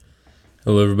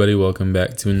Hello, everybody. Welcome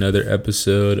back to another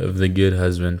episode of the Good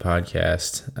Husband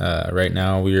podcast. Right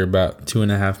now, we are about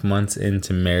 2.5 months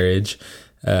into marriage,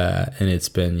 and it's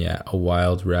been, a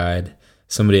wild ride.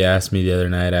 Somebody asked me the other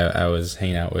night, I was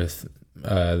hanging out with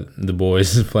the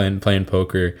boys playing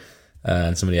poker,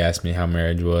 and somebody asked me how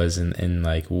marriage was and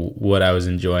like what I was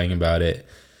enjoying about it.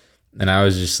 And I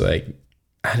was just like,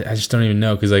 I just don't even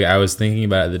know, because like I was thinking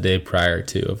about it the day prior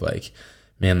to, of like,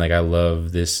 man, like I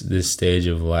love this stage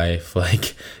of life.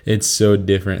 Like it's so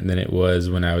different than it was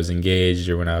when I was engaged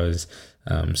or when I was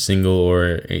single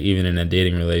or even in a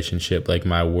dating relationship. Like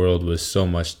my world was so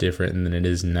much different than it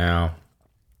is now.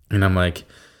 And I'm like,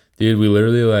 dude, we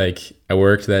literally like, I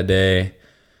worked that day,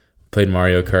 played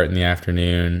Mario Kart in the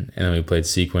afternoon, and then we played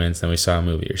Sequence, and we saw a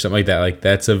movie or something like that. Like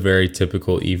that's a very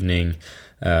typical evening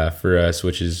for us,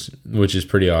 which is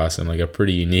pretty awesome. Like a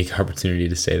pretty unique opportunity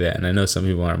to say that. And I know some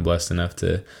people aren't blessed enough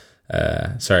to.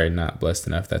 Not blessed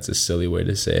enough. That's a silly way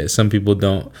to say it. Some people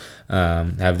don't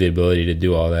have the ability to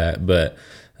do all that, but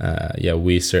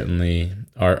we certainly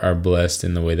are blessed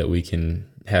in the way that we can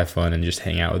have fun and just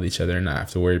hang out with each other and not have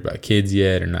to worry about kids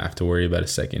yet, or not have to worry about a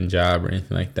second job or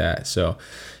anything like that. So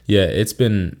it's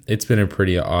been a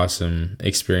pretty awesome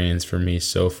experience for me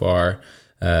so far.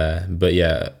 But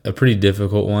a pretty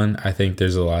difficult one. I think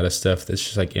there's a lot of stuff that's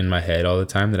just like in my head all the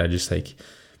time that I just like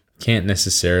can't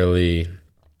necessarily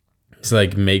just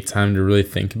like make time to really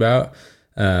think about.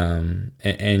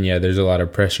 There's a lot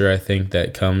of pressure I think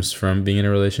that comes from being in a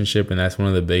relationship, and that's one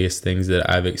of the biggest things that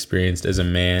I've experienced as a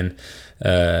man,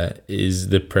 is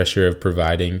the pressure of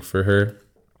providing for her.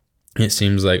 It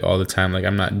seems like all the time, like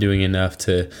I'm not doing enough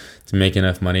to make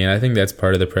enough money, and I think that's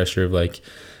part of the pressure of like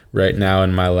right now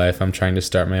in my life, I'm trying to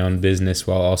start my own business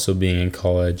while also being in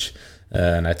college.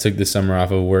 And I took the summer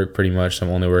off of work pretty much. So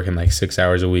I'm only working like 6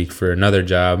 hours a week for another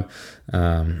job,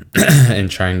 and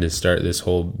trying to start this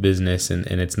whole business. And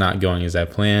it's not going as I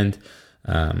planned.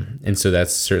 And so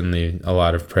that's certainly a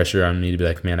lot of pressure on me to be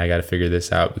like, man, I got to figure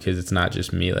this out, because it's not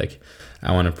just me. Like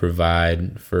I want to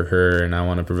provide for her, and I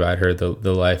want to provide her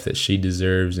the life that she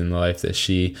deserves and the life that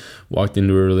she walked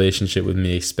into a relationship with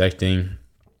me expecting.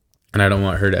 And I don't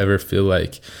want her to ever feel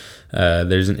like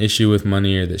there's an issue with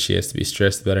money, or that she has to be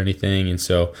stressed about anything. And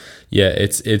so,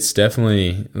 it's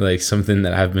definitely like something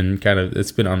that I've been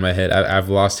it's been on my head. I've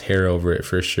lost hair over it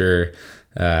for sure.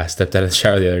 I stepped out of the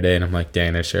shower the other day and I'm like,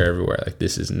 dang, there's hair everywhere. Like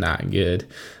this is not good.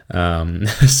 Definitely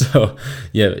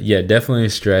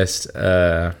stressed.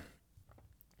 There's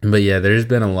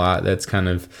been a lot that's kind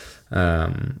of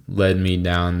led me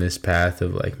down this path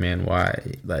of like, man,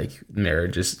 why like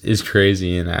marriage is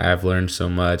crazy, and I've learned so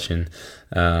much. And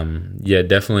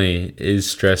definitely is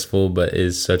stressful, but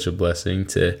is such a blessing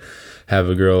to have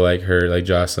a girl like her, like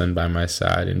Jocelyn, by my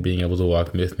side and being able to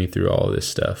walk with me through all this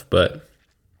stuff. But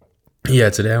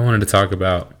today I wanted to talk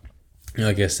about,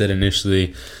 like I said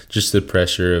initially, just the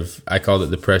pressure of, I called it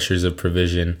the pressures of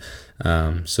provision.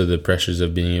 So the pressures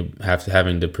of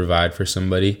having to provide for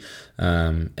somebody.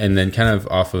 And then kind of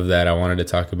off of that, I wanted to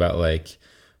talk about like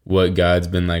what God's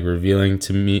been like revealing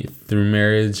to me through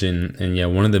marriage. And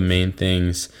one of the main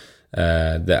things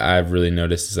that I've really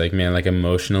noticed is like, man, like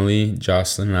emotionally,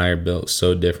 Jocelyn and I are built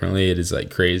so differently. It is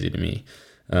like crazy to me.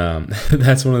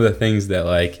 That's one of the things that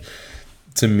like,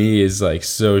 to me is like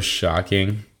so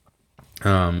shocking.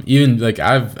 Even like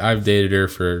I've dated her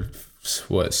for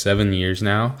 7 years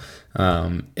now.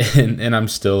 And I'm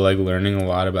still like learning a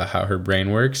lot about how her brain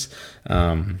works.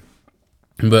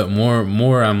 But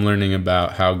more I'm learning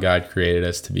about how God created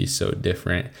us to be so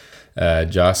different.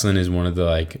 Jocelyn is one of the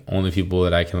like only people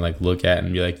that I can like look at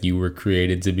and be like, you were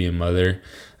created to be a mother,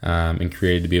 and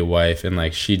created to be a wife. And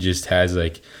like, she just has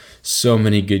like so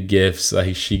many good gifts.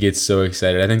 Like she gets so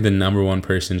excited. I think the number one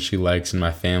person she likes in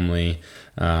my family,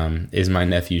 is my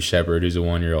nephew Shepherd, who's a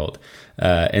 1-year-old.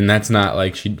 And that's not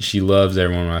like she loves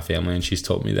everyone in my family, and she's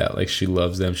told me that like she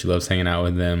loves them, she loves hanging out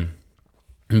with them.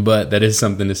 But that is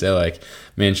something to say, like,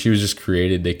 man, she was just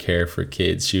created to care for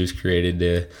kids. She was created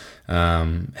to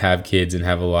have kids and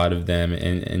have a lot of them.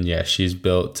 And she's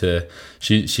built to,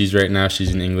 she's right now,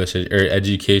 she's an English or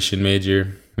education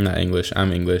major. Not English,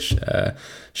 I'm English.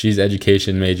 She's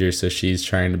education major, so she's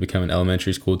trying to become an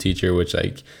elementary school teacher, which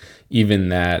like, even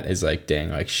that is like,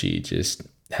 dang, like she just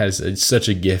has such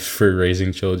a gift for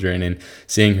raising children. And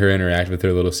seeing her interact with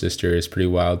her little sister is pretty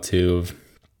wild too.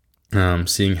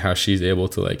 Seeing how she's able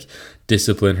to like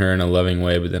discipline her in a loving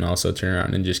way, but then also turn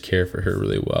around and just care for her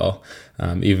really well,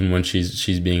 even when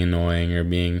she's being annoying or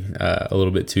being a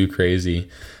little bit too crazy.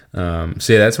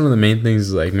 That's one of the main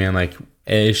things. Like, man, like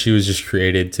she was just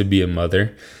created to be a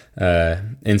mother,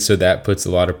 and so that puts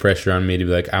a lot of pressure on me to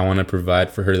be like, I want to provide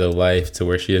for her the life to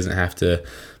where she doesn't have to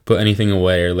put anything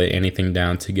away or lay anything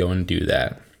down to go and do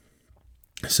that.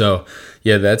 So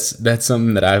yeah, that's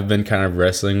something that I've been kind of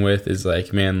wrestling with, is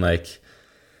like, man, like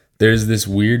there's this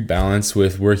weird balance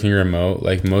with working remote.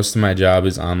 Like most of my job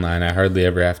is online. I hardly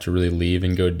ever have to really leave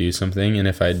and go do something. And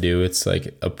if I do, it's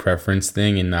like a preference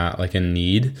thing and not like a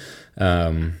need.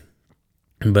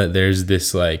 But there's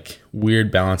this like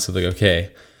weird balance of like,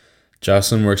 okay,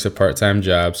 Jocelyn works a part-time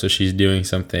job, so she's doing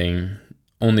something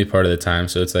only part of the time.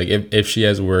 So it's like if she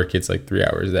has work, it's like 3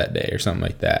 hours that day or something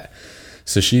like that.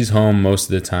 So she's home most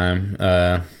of the time.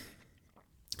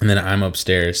 And then I'm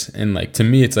upstairs. And like to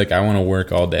me, it's like I want to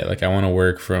work all day. Like I want to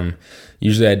work from,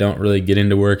 usually I don't really get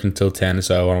into work until 10,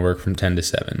 so I want to work from 10 to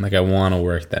 7. Like I want to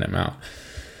work that amount.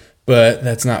 But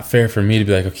that's not fair for me to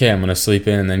be like, okay, I'm going to sleep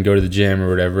in and then go to the gym or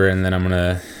whatever, and then I'm going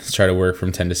to try to work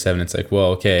from 10 to 7. It's like, well,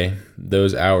 okay,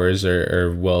 those hours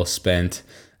are well spent.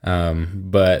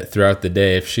 But throughout the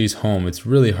day, if she's home, it's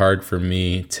really hard for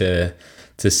me to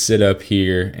sit up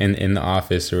here in the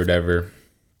office or whatever,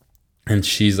 and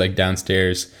she's like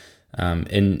downstairs,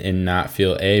 and not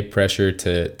feel A, pressure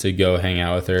to go hang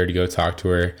out with her, to go talk to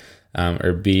her,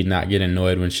 or B, not get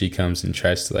annoyed when she comes and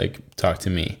tries to like talk to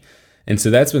me. And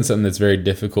so that's been something that's very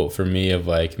difficult for me, of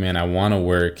like, man, I want to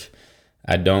work.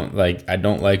 I don't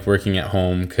like working at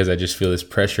home because I just feel this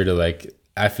pressure to like,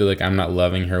 I feel like I'm not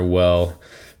loving her well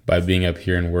by being up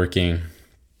here and working.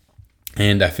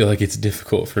 And I feel like it's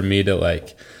difficult for me to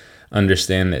like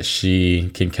understand that she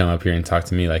can come up here and talk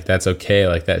to me. Like that's okay.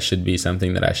 Like that should be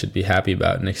something that I should be happy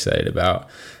about and excited about.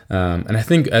 And I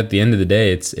think at the end of the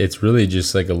day, it's really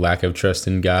just like a lack of trust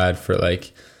in God. For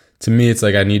like, to me, it's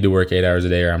like I need to work 8 hours a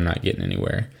day or I'm not getting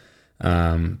anywhere.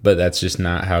 But that's just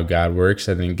not how God works.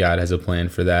 I think God has a plan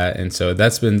for that. And so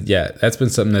that's been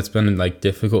something that's been like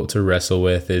difficult to wrestle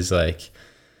with, is like,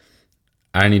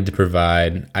 I need to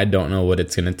provide. I don't know what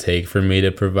it's going to take for me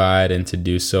to provide and to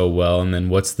do so well. And then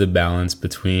what's the balance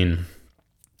between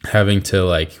having to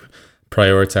like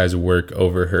prioritize work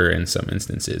over her in some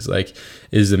instances? Like,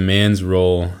 is a man's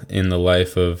role in the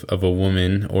life of a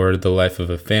woman or the life of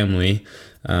a family,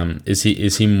 is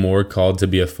he more called to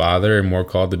be a father or more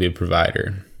called to be a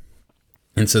provider?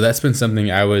 And so that's been something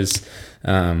I was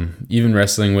even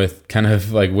wrestling with, kind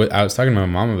of like I was talking to my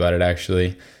mom about it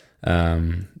actually,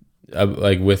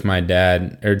 like with my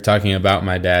dad, or talking about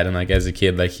my dad, and like as a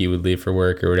kid, like he would leave for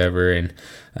work or whatever, and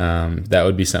that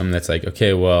would be something that's like,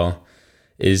 okay, well,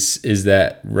 is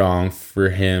that wrong for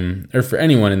him or for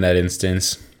anyone in that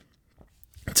instance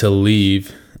to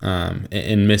leave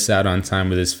and miss out on time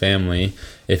with his family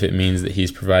if it means that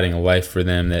he's providing a life for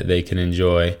them that they can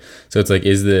enjoy? So it's like,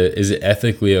 is it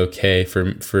ethically okay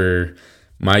for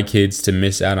my kids to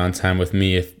miss out on time with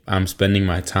me if I'm spending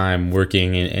my time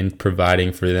working and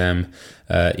providing for them,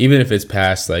 even if it's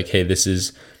past like, hey, this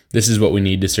is what we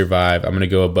need to survive. I'm going to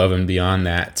go above and beyond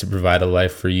that to provide a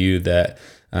life for you that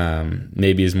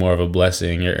maybe is more of a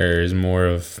blessing or is more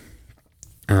of,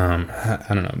 I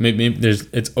don't know, maybe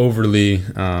it's overly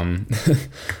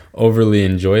overly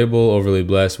enjoyable, overly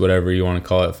blessed, whatever you want to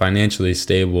call it, financially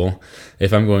stable.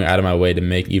 If I'm going out of my way to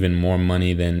make even more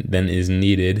money than is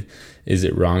needed, is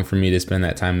it wrong for me to spend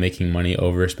that time making money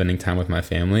over spending time with my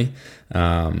family?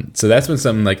 So that's been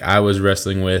something like I was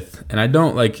wrestling with. And I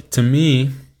don't like, to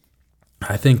me,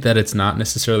 I think that it's not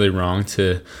necessarily wrong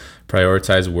to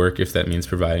prioritize work if that means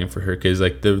providing for her. Because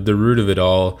like the root of it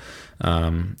all,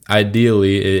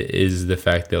 ideally, it is the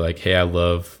fact that like, hey, I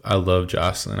love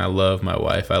Jocelyn. I love my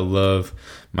wife. I love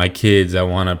my kids. I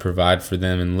want to provide for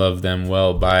them and love them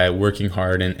well by working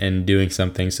hard and doing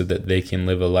something so that they can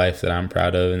live a life that I'm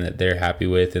proud of and that they're happy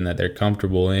with and that they're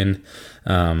comfortable in.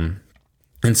 And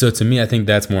so to me, I think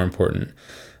that's more important.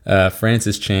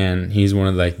 Francis Chan, he's one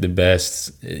of like the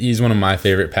best. He's one of my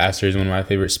favorite pastors, one of my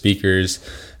favorite speakers.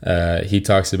 He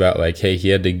talks about like, hey, he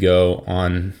had to go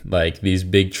on like these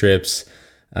big trips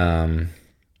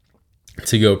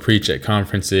to go preach at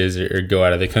conferences or go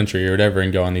out of the country or whatever,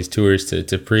 and go on these tours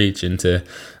to preach and to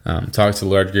talk to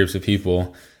large groups of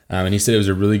people. And he said it was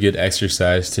a really good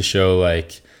exercise to show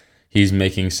like he's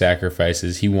making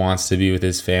sacrifices. He wants to be with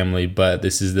his family, but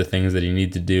this is the things that he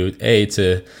needs to do. A,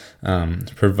 to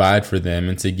provide for them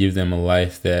and to give them a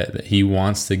life that he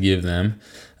wants to give them.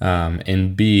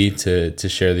 And B, to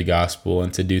share the gospel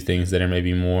and to do things that are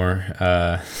maybe more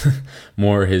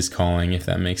his calling, if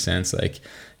that makes sense. Like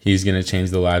he's going to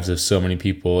change the lives of so many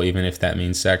people, even if that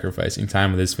means sacrificing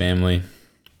time with his family.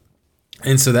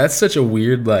 And so that's such a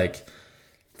weird like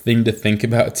thing to think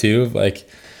about too, of like,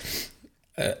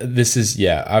 this is,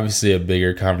 obviously a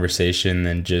bigger conversation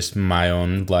than just my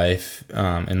own life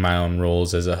and my own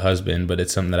roles as a husband, but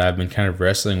it's something that I've been kind of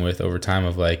wrestling with over time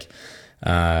of like,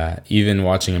 Even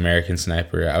watching American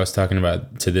Sniper, I was talking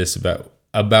about this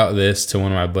to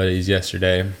one of my buddies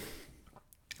yesterday.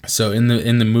 So in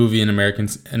the movie, in American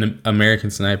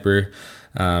Sniper,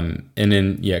 and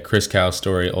in Chris Cal's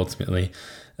story, ultimately,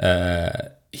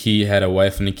 he had a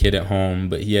wife and a kid at home,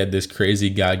 but he had this crazy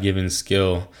God-given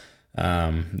skill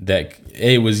that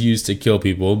A, was used to kill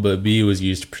people, but B, was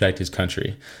used to protect his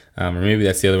country. Or maybe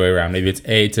that's the other way around. Maybe it's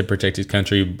A, to protect his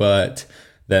country, but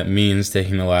that means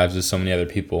taking the lives of so many other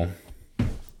people.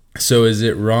 So is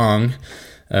it wrong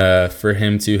for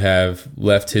him to have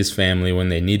left his family when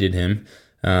they needed him?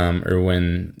 Or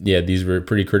when, these were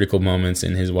pretty critical moments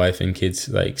in his wife and kids'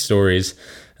 stories.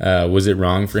 Was it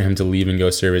wrong for him to leave and go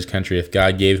serve his country? If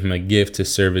God gave him a gift to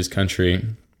serve his country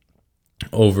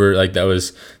over,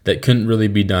 that couldn't really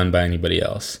be done by anybody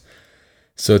else.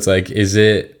 So it's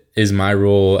is my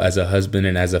role as a husband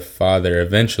and as a father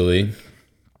eventually,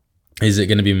 is it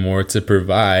going to be more to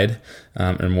provide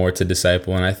or more to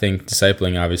disciple? And I think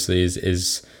discipling obviously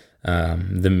is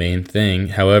the main thing.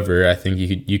 However, I think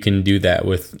you can do that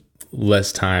with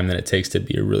less time than it takes to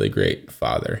be a really great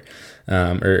father,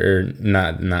 or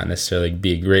not necessarily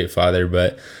be a great father,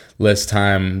 but less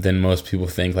time than most people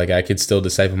think. I could still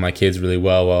disciple my kids really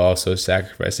well while also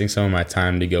sacrificing some of my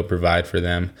time to go provide for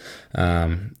them.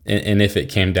 And if it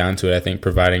came down to it, I think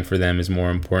providing for them is more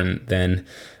important than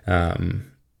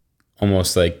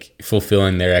almost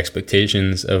fulfilling their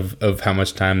expectations of how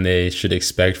much time they should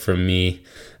expect from me.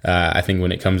 I think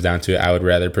when it comes down to it, I would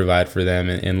rather provide for them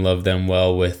and love them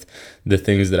well with the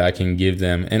things that I can give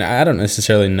them. And I don't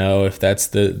necessarily know if that's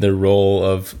the role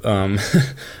of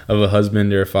of a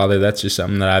husband or a father. That's just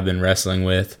something that I've been wrestling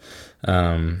with.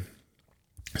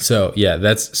 So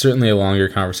that's certainly a longer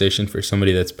conversation for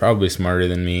somebody that's probably smarter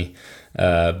than me.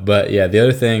 But the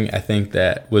other thing I think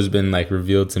that was been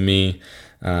revealed to me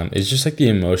is just the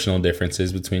emotional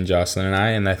differences between Jocelyn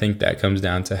and I think that comes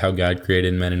down to how God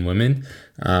created men and women.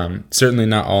 Certainly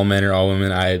not all men or all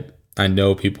women. I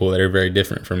know people that are very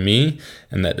different from me,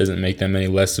 and that doesn't make them any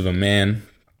less of a man.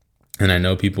 And I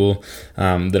know people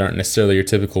that aren't necessarily your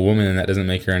typical woman, and that doesn't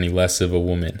make her any less of a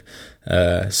woman.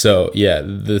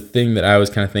 The thing that I was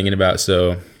kind of thinking about,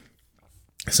 so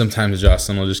sometimes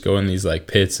Jocelyn will just go in these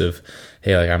pits of,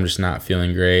 hey, I'm just not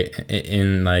feeling great.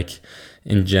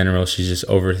 In general, she's just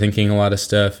overthinking a lot of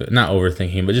stuff. Not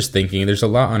overthinking, but just thinking. There's a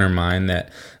lot on her mind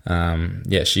that,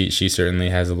 she certainly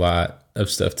has a lot of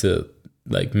stuff to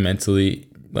mentally,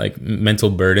 mental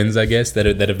burdens, I guess, that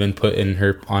have been put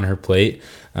on her plate,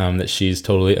 that she's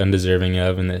totally undeserving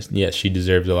of, and that she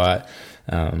deserves a lot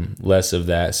less of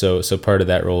that. So part of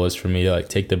that role is for me to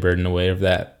take the burden away of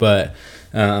that. But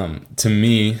to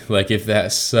me, if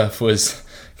that stuff was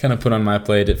kind of put on my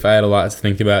plate, if I had a lot to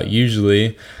think about,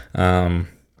 usually I'm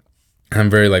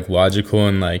very logical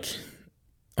and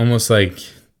almost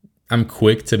I'm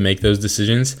quick to make those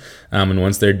decisions, and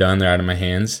once they're done, they're out of my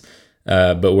hands.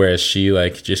 But whereas she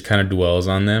just kind of dwells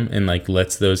on them and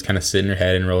lets those kind of sit in her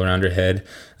head and roll around her head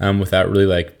without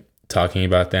really talking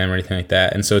about them or anything like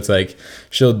that. And so it's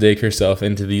she'll dig herself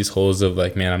into these holes of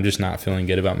man, I'm just not feeling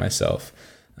good about myself.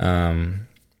 And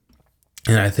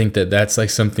I think that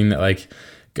that's something that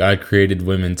God created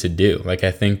women to do.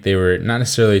 I think they were not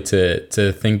necessarily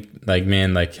to think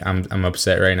man, I'm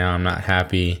upset right now, I'm not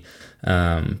happy.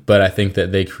 But I think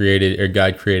that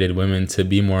God created women to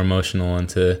be more emotional and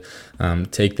to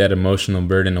take that emotional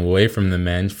burden away from the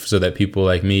men, so that people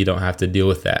like me don't have to deal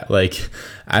with that.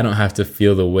 I don't have to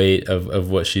feel the weight of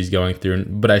what she's going through,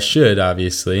 but I should,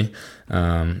 obviously.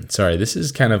 Sorry, this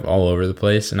is kind of all over the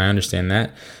place, and I understand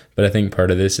that, but I think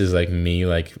part of this is me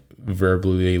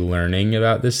verbally learning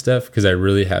about this stuff, because I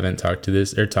really haven't talked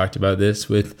about this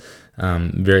with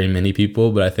very many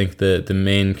people. But I think the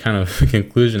main kind of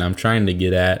conclusion I'm trying to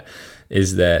get at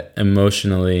is that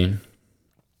emotionally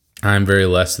I'm very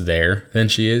less there than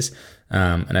she is,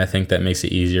 and I think that makes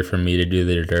it easier for me to do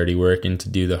the dirty work and to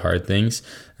do the hard things,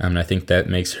 and I think that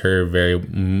makes her very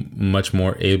much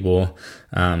more able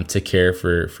to care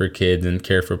for kids and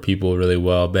care for people really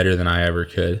well, better than I ever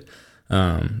could.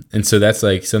 And so that's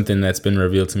something that's been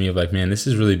revealed to me of man, this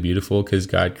is really beautiful, because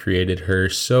God created her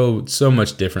so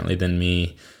much differently than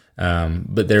me.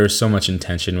 But there was so much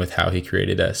intention with how he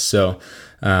created us. So,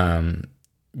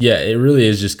 it really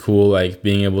is just cool,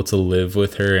 being able to live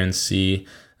with her and see,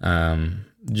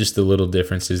 just the little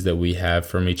differences that we have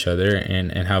from each other,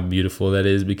 and how beautiful that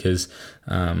is, because,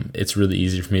 it's really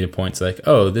easy for me to point to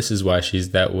oh, this is why she's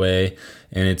that way.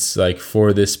 And it's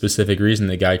for this specific reason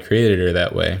that God created her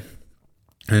that way.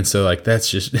 And so that's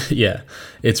just,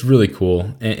 it's really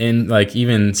cool. And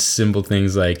even simple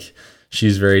things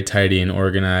she's very tidy and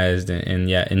organized, and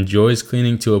yeah, enjoys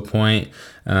cleaning to a point,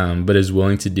 but is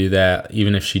willing to do that.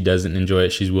 Even if she doesn't enjoy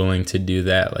it, she's willing to do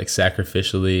that like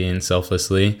sacrificially and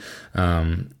selflessly.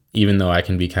 Even though I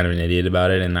can be kind of an idiot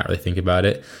about it and not really think about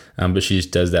it. But she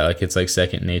just does that. Like, it's like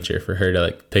second nature for her to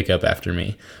like pick up after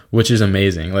me, which is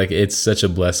amazing. Like, it's such a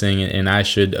blessing, and I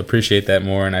should appreciate that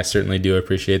more. And I certainly do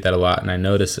appreciate that a lot. And I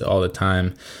notice it all the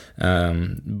time.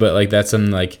 But like, that's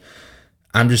something like,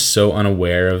 I'm just so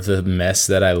unaware of the mess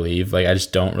that I leave. Like, I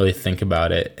just don't really think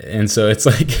about it. And so it's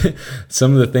like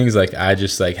some of the things, like, I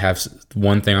just like have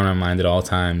one thing on my mind at all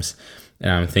times,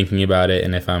 and I'm thinking about it.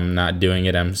 And if I'm not doing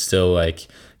it, I'm still like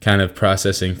kind of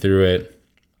processing through it.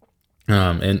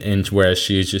 And whereas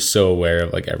she's just so aware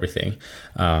of like everything.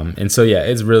 And so, yeah,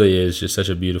 it really is just such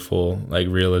a beautiful like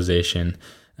realization.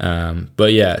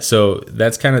 But yeah, so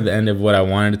that's kind of the end of what I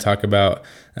wanted to talk about.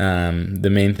 The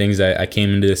main things I came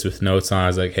into this with notes on. I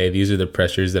was like, hey, these are the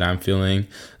pressures that I'm feeling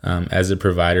as a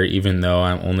provider, even though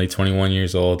I'm only 21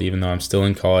 years old, even though I'm still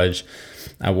in college.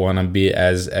 I want to be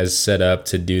as set up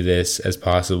to do this as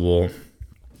possible.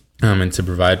 And to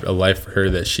provide a life for her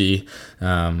that she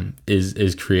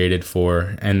is created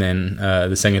for. And then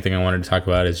the second thing I wanted to talk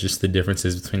about is just the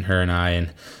differences between her and I, and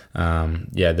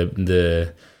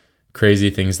the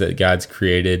crazy things that God's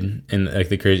created, and like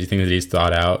the crazy things that He's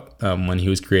thought out when He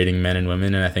was creating men and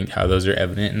women, and I think how those are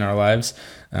evident in our lives.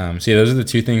 So yeah, those are the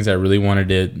two things I really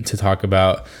wanted to talk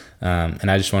about. And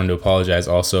I just wanted to apologize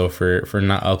also for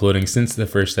not uploading since the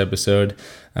first episode.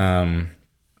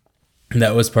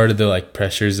 That was part of the like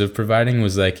pressures of providing,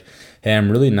 was like, hey,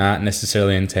 I'm really not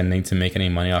necessarily intending to make any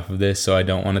money off of this, so I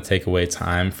don't want to take away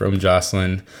time from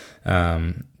Jocelyn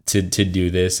to do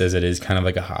this, as it is kind of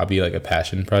like a hobby, like a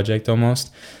passion project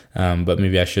almost. But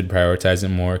maybe I should prioritize it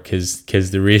more, because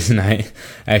the reason I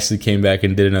actually came back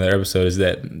and did another episode is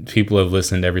that people have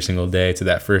listened every single day to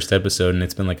that first episode, and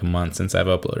it's been like a month since I've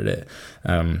uploaded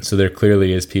it. So there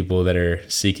clearly is people that are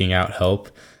seeking out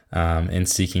help and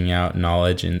seeking out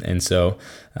knowledge. And so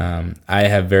I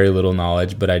have very little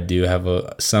knowledge, but I do have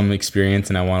some experience,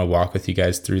 and I want to walk with you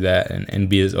guys through that and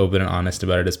be as open and honest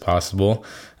about it as possible.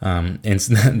 And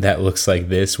so that looks like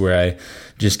this, where I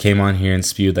just came on here and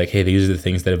spewed like, hey, these are the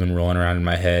things that have been rolling around in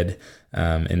my head.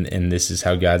 And this is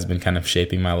how God's been kind of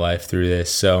shaping my life through this.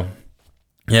 So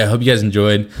yeah, I hope you guys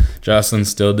enjoyed. Jocelyn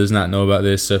still does not know about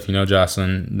this, so if you know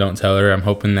Jocelyn, don't tell her. I'm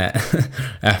hoping that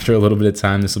after a little bit of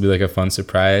time, this will be like a fun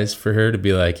surprise for her to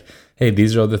be like, hey,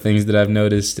 these are all the things that I've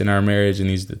noticed in our marriage, and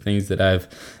these are the things that I've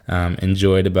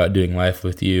enjoyed about doing life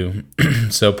with you.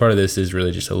 So part of this is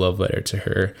really just a love letter to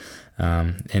her,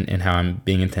 and how I'm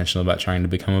being intentional about trying to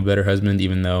become a better husband,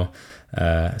 even though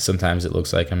sometimes it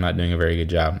looks like I'm not doing a very good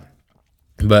job.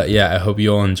 But yeah, I hope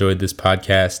you all enjoyed this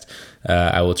podcast.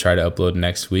 I will try to upload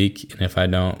next week, and if I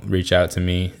don't, reach out to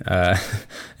me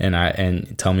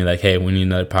and tell me like, hey, we need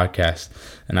another podcast,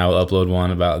 and I will upload one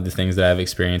about the things that I've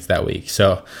experienced that week.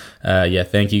 So yeah,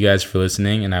 thank you guys for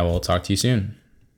listening, and I will talk to you soon.